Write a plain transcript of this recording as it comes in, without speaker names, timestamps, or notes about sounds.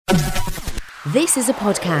This is a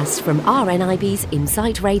podcast from RNIB's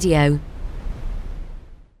Insight Radio.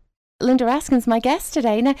 Linda Raskin's my guest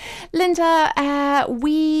today. Now, Linda,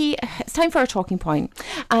 it's time for a talking point.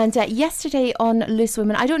 And yesterday on Loose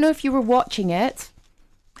Women, I don't know if you were watching it.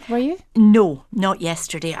 Were you? No, not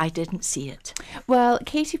yesterday. I didn't see it. Well,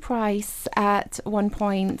 Katie Price at one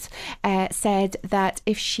point said that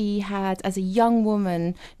if she had, as a young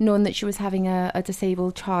woman, known that she was having a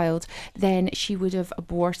disabled child, then she would have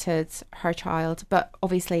aborted her child. But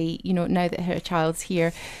obviously, you know, now that her child's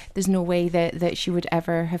here, there's no way that she would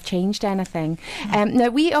ever have changed anything. Now,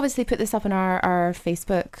 we obviously put this up on our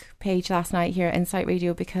Facebook page last night here at Insight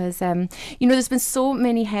Radio because, you know, there's been so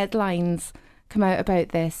many headlines come out about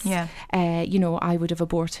this. Yeah. You know, I would have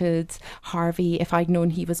aborted Harvey if I'd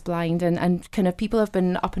known he was blind, and kind of people have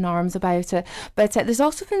been up in arms about it. But there's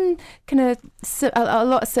also been kind of a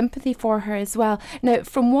lot of sympathy for her as well. Now,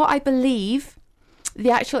 from what I believe,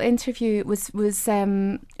 the actual interview was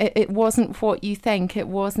it wasn't what you think. It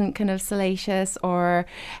wasn't kind of salacious or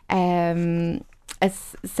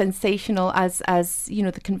as sensational as you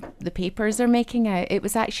know the papers are making out. It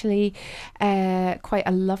was actually quite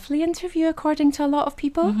a lovely interview, according to a lot of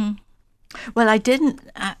people. Mm-hmm. Well, I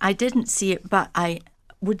didn't see it, but I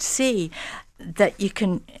would say that you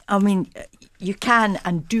can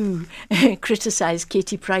and do criticise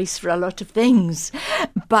Katie Price for a lot of things,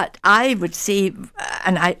 but I would say,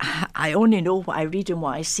 and I only know what I read and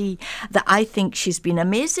what I see, that I think she's been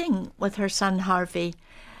amazing with her son Harvey.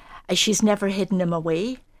 She's never hidden him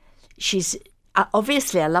away. She's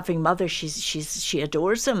obviously a loving mother. She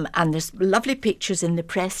adores him, and there's lovely pictures in the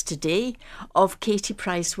press today of Katie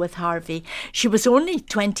Price with Harvey. She was only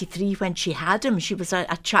 23 when she had him. She was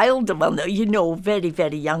a child, well, you know, very,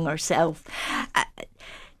 very young herself.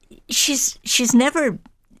 She's never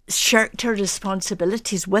shirked her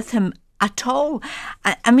responsibilities with him at all.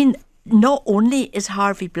 I mean, not only is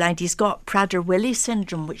Harvey blind, he's got Prader-Willi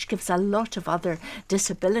syndrome, which gives a lot of other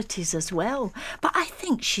disabilities as well. But I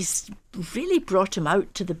think she's really brought him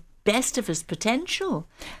out to the best of his potential.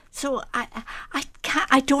 So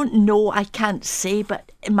I don't know, I can't say,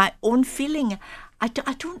 but in my own feeling, I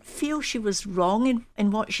don't feel she was wrong in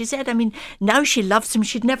what she said. I mean, now she loves him,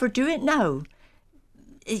 she'd never do it now.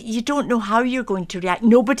 You don't know how you're going to react.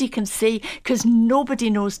 Nobody can say, because nobody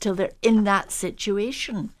knows till they're in that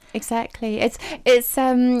situation. Exactly. It's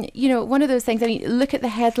you know, one of those things. I mean, look at the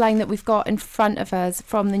headline that we've got in front of us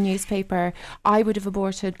from the newspaper. I would have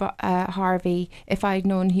aborted Harvey if I'd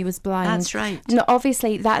known he was blind. That's right. No,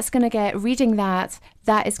 obviously, that's going to get, reading that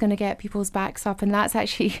is going to get people's backs up, and that's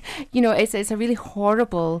actually, you know, it's a really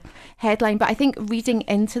horrible headline. But I think reading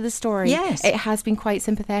into the story, yes, it has been quite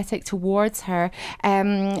sympathetic towards her,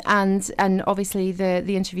 and obviously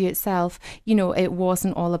the interview itself, you know, it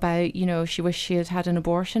wasn't all about, you know, she wished she had had an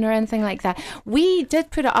abortion or anything like that. We did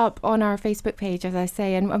put it up on our Facebook page, as I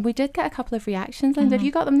say, and we did get a couple of reactions. Linda, have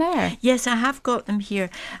you got them there? Yes, I have got them here.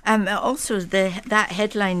 Also, that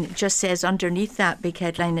headline just says, underneath that big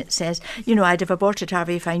headline, it says, you know, I'd have aborted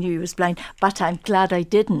Harvey if I knew he was blind, but I'm glad I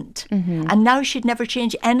didn't. Mm-hmm. And now she'd never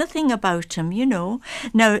change anything about him, you know.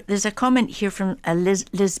 Now, there's a comment here from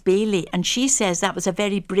Liz Bailey, and she says that was a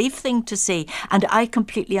very brave thing to say, and I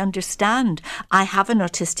completely understand. I have an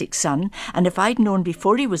autistic son, and if I'd known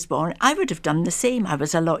before he was born, I would have done the same. I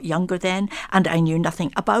was a lot younger then, and I knew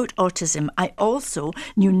nothing about autism. I also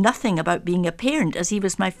knew nothing about being a parent, as he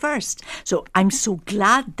was my first. So I'm so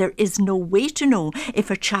glad there is no way to know if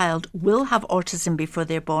a child will have autism before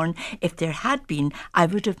they're born. If there had been, I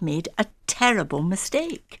would have made a terrible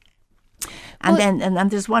mistake. And then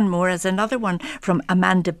there's one more, as another one from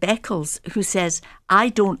Amanda Beckles, who says, I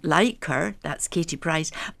don't like her, that's Katie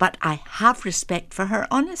Price, but I have respect for her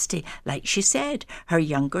honesty. Like she said, her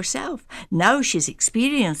younger self. Now she's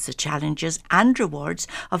experienced the challenges and rewards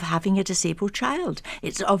of having a disabled child.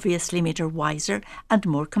 It's obviously made her wiser and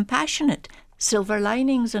more compassionate. Silver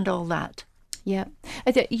linings and all that. Yeah.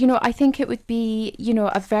 You know, I think it would be, you know,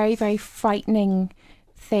 a very, very frightening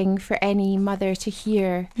thing for any mother to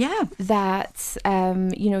hear, that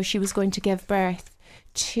you know, she was going to give birth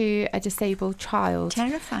to a disabled child.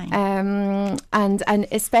 Terrifying. And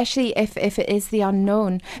especially if it is the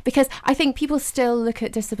unknown, because I think people still look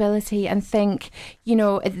at disability and think, you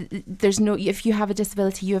know, if you have a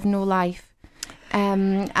disability, you have no life.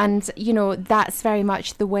 And you know, that's very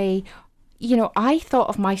much the way, you know, I thought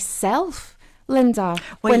of myself, Linda,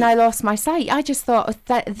 when I lost my sight. I just thought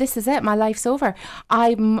that this is it, my life's over.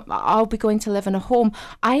 I'll be going to live in a home.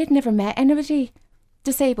 I had never met anybody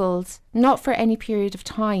disabled, not for any period of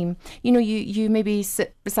time. You know, you maybe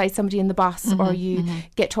sit beside somebody in the bus or you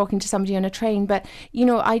get talking to somebody on a train. But, you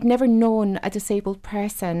know, I'd never known a disabled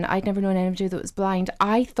person. I'd never known anybody that was blind.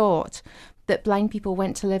 I thought that blind people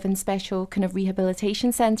went to live in special kind of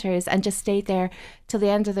rehabilitation centres and just stayed there till the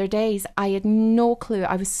end of their days. I had no clue.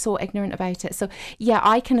 I was so ignorant about it. So, yeah,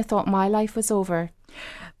 I kind of thought my life was over.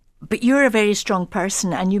 But you're a very strong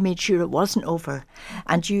person, and you made sure it wasn't over.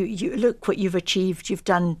 And you look what you've achieved. You've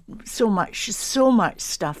done so much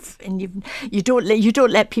stuff, and you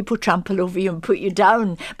don't let people trample over you and put you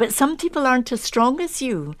down. But some people aren't as strong as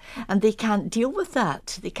you, and they can't deal with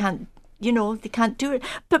that. They can't do it.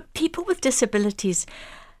 But people with disabilities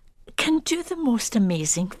can do the most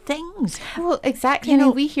amazing things. Well, exactly. I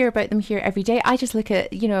mean, we hear about them here every day. I just look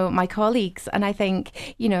at, you know, my colleagues, and I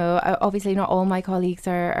think, you know, obviously not all my colleagues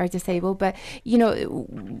are disabled, but, you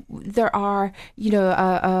know, there are, you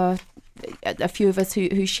know, a few of us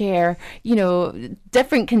who share, you know,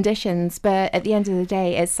 different conditions, but at the end of the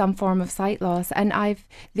day, it's some form of sight loss. And I've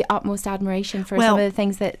the utmost admiration for some of the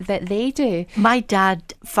things that they do. My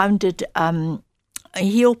dad founded,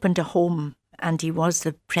 he opened a home, and he was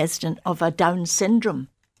the president of a Down syndrome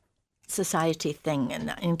society thing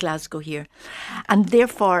in Glasgow here. And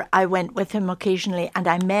therefore, I went with him occasionally, and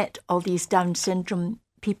I met all these Down syndrome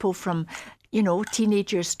people from, you know,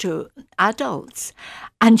 teenagers to adults.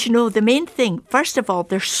 And, you know, the main thing, first of all,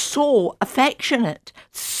 they're so affectionate,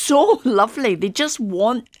 so lovely. They just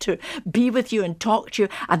want to be with you and talk to you,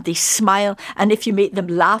 and they smile. And if you make them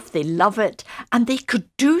laugh, they love it. And they could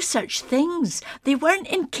do such things. They weren't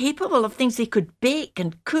incapable of things. They could bake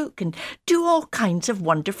and cook and do all kinds of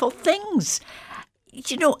wonderful things.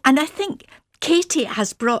 You know, and I think Katie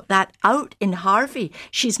has brought that out in Harvey.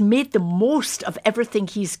 She's made the most of everything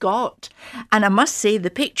he's got. And I must say,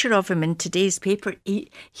 the picture of him in today's paper,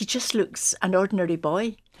 he just looks an ordinary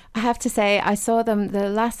boy. I have to say, I saw them the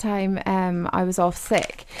last time I was off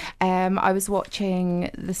sick. I was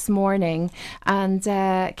watching This Morning, and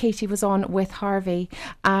Katie was on with Harvey,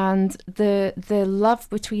 and the love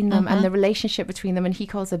between them and the relationship between them, and he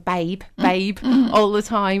calls her babe all the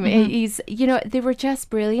time. He's, you know, they were just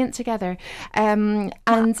brilliant together.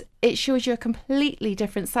 And it shows you a completely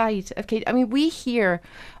different side of Katie. I mean, we hear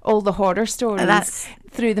all the horror stories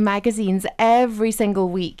through the magazines every single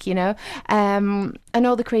week, you know, and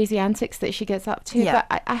all the crazy antics that she gets up to. Yeah.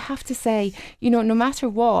 But I have to say, you know, no matter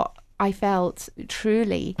what I felt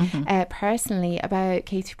truly, personally about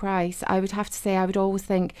Katie Price, I would have to say I would always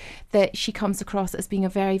think that she comes across as being a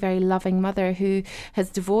very, very loving mother who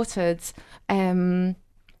has devoted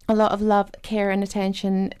a lot of love, care and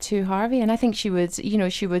attention to Harvey. And I think she would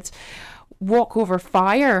walk over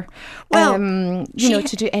fire,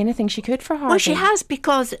 to do anything she could for Harvey. Well, she has,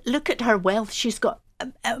 because look at her wealth. She's got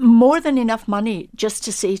more than enough money just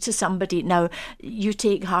to say to somebody, now, you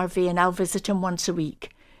take Harvey and I'll visit him once a week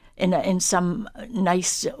in some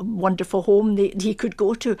nice, wonderful home that he could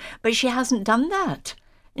go to. But she hasn't done that.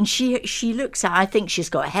 And she looks at, I think she's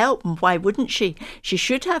got help, and why wouldn't she? She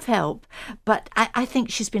should have help. But I think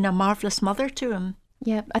she's been a marvellous mother to him.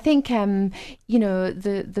 Yeah, I think,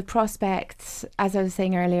 the prospects, as I was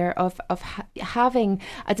saying earlier, of having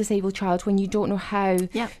a disabled child when you don't know how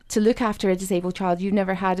to look after a disabled child. You've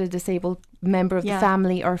never had a disabled member of the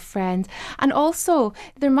family or friend. And also,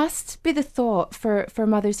 there must be the thought for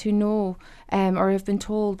mothers who know or have been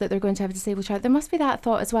told that they're going to have a disabled child, there must be that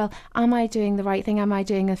thought as well. Am I doing the right thing? Am I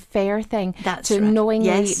doing a fair thing to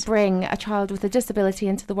knowingly bring a child with a disability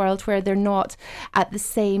into the world where they're not at the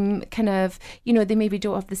same kind of, you know, they maybe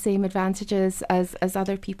don't have the same advantages as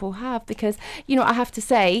other people have? Because, you know, I have to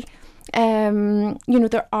say,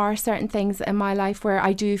 there are certain things in my life where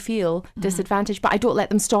I do feel disadvantaged, but I don't let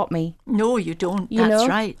them stop me. No, you don't. That's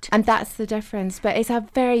right. And that's the difference. But it's a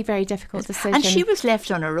very, very difficult decision. And she was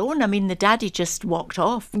left on her own. I mean, the daddy just walked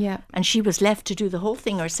off. Yeah. And she was left to do the whole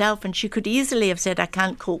thing herself. And she could easily have said, I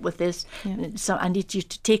can't cope with this. Yeah. So I need you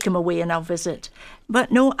to take him away and I'll visit.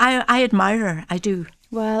 But no, I admire her. I do.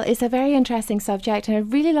 Well, it's a very interesting subject, and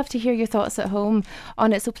I'd really love to hear your thoughts at home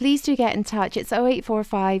on it. So please do get in touch. It's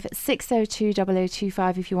 0845 602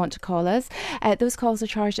 0025 if you want to call us. Those calls are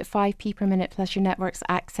charged at 5p per minute plus your network's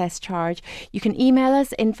access charge. You can email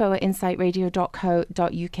us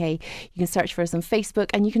info@insightradio.co.uk. You can search for us on Facebook,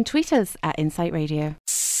 and you can tweet us at Insight Radio.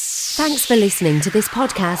 Thanks for listening to this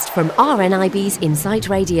podcast from RNIB's Insight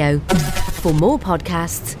Radio. For more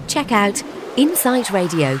podcasts, check out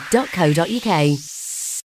insightradio.co.uk.